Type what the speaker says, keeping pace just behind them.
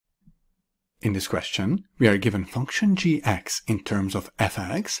In this question, we are given function gx in terms of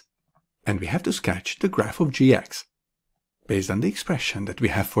fx, and we have to sketch the graph of gx. Based on the expression that we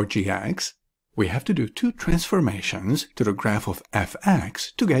have for gx, we have to do two transformations to the graph of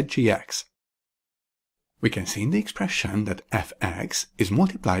fx to get gx. We can see in the expression that fx is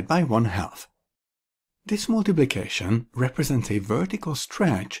multiplied by 1/2. This multiplication represents a vertical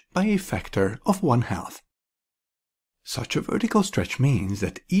stretch by a factor of 1/2. Such a vertical stretch means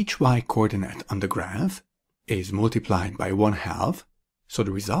that each y-coordinate on the graph is multiplied by 1/2, so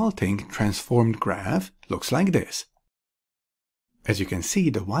the resulting transformed graph looks like this. As you can see,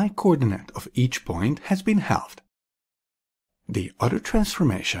 the y-coordinate of each point has been halved. The other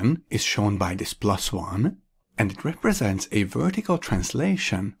transformation is shown by this +1, and it represents a vertical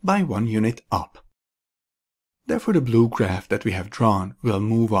translation by 1 unit up. Therefore, the blue graph that we have drawn will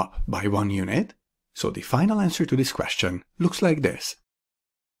move up by 1 unit, so the final answer to this question looks like this.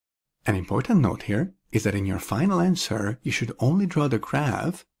 An important note here is that in your final answer, you should only draw the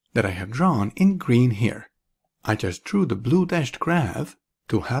graph that I have drawn in green here. I just drew the blue dashed graph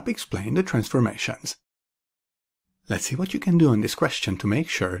to help explain the transformations. Let's see what you can do on this question to make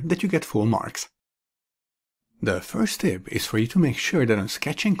sure that you get full marks. The first tip is for you to make sure that on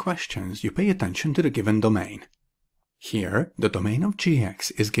sketching questions you pay attention to the given domain. Here, the domain of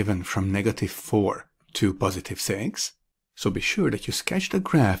gx is given from -4 to +6, so be sure that you sketch the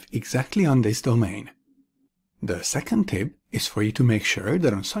graph exactly on this domain. The second tip is for you to make sure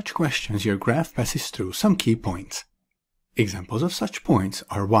that on such questions your graph passes through some key points. Examples of such points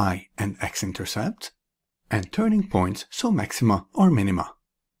are y and x-intercepts, and turning points, so maxima or minima.